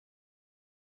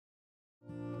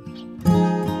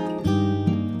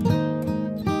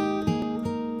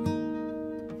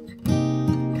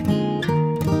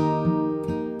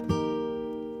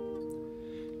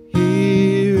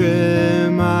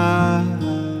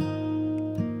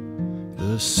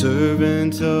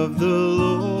servant of the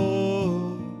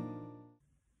Lord.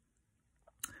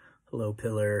 Hello,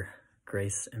 Pillar.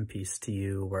 Grace and peace to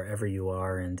you wherever you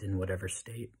are and in whatever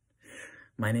state.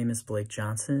 My name is Blake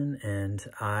Johnson, and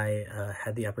I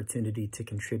had the opportunity to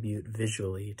contribute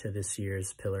visually to this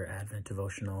year's Pillar Advent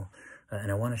devotional,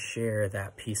 and I want to share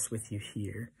that piece with you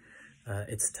here.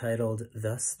 It's titled,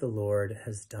 "Thus the Lord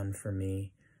has done for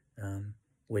me,"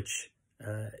 which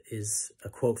is a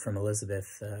quote from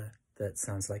Elizabeth that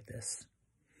sounds like this.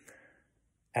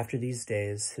 "After these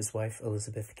days, his wife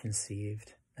Elizabeth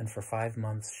conceived, and for 5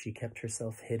 months she kept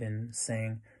herself hidden,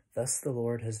 saying, 'Thus the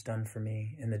Lord has done for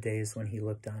me in the days when he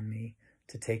looked on me,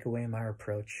 to take away my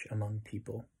reproach among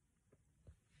people.'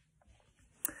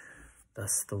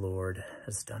 Thus the Lord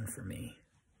has done for me."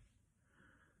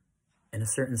 In a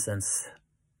certain sense,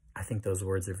 I think those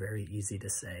words are very easy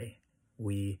to say.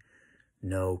 We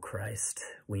know Christ.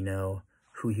 We know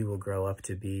who he will grow up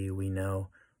to be. We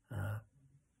know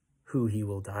who he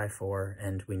will die for,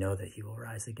 and we know that he will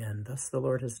rise again. Thus the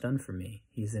Lord has done for me.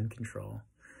 He's in control.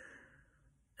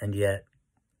 And yet,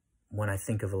 when I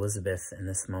think of Elizabeth in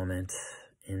this moment,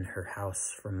 in her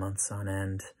house for months on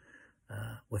end,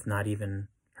 with not even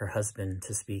her husband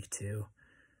to speak to,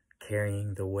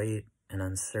 carrying the weight and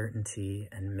uncertainty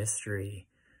and mystery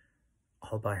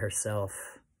all by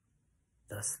herself,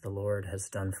 "Thus the Lord has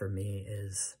done for me"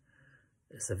 is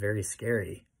a very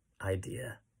scary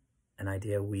idea, an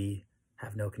idea we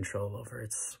have no control over.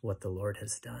 It's what the Lord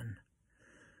has done.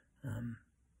 And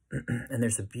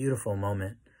there's a beautiful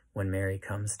moment when Mary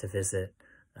comes to visit,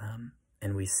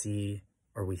 and we see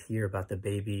or we hear about the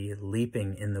baby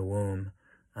leaping in the womb,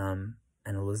 and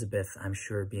Elizabeth, I'm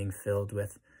sure, being filled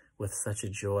with such a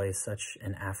joy, such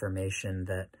an affirmation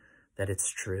that it's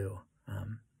true,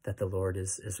 that the Lord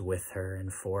is with her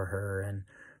and for her, and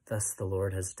 "thus the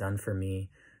Lord has done for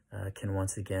me" can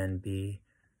once again be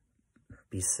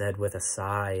said with a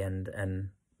sigh,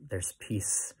 and there's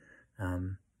peace,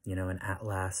 an at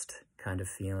last kind of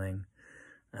feeling.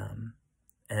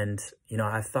 And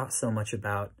I've thought so much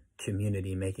about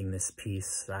community making this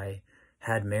peace. I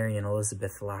had Mary and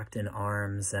Elizabeth locked in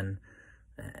arms, and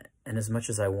as much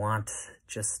as I want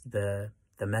just the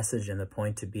message and the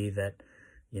point to be that,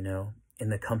 in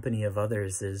the company of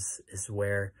others is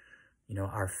where,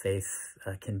 our faith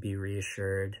can be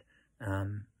reassured.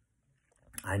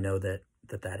 I know that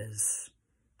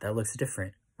looks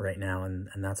different right now,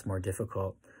 and that's more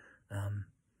difficult.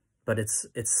 But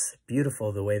it's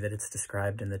beautiful the way that it's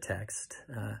described in the text,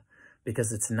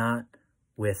 because it's not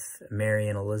with Mary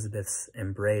and Elizabeth's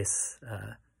embrace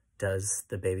does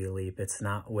the baby leap. It's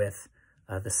not with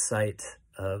the sight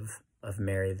of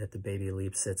Mary that the baby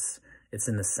leaps. It's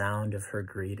in the sound of her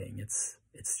greeting.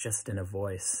 It's just in a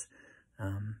voice,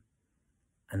 and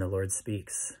the Lord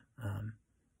speaks,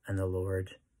 and the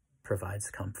Lord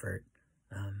provides comfort,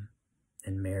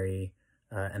 and Mary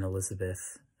and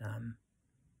Elizabeth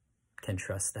can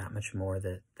trust that much more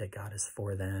that God is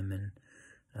for them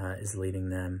and is leading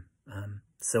them.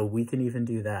 So we can even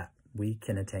do that. We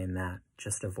can attain that,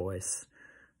 just a voice.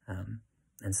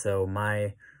 And so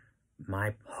my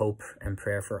hope and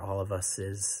prayer for all of us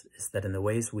is that in the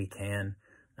ways we can,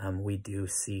 we do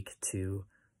seek to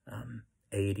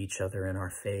aid each other in our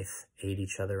faith, aid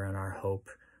each other in our hope,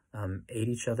 aid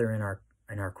each other in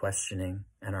our questioning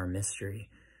and our mystery,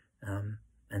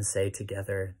 and say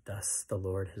together, "Thus the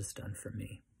Lord has done for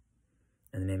me."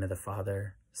 In the name of the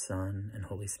Father, Son, and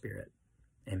Holy Spirit.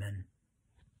 Amen.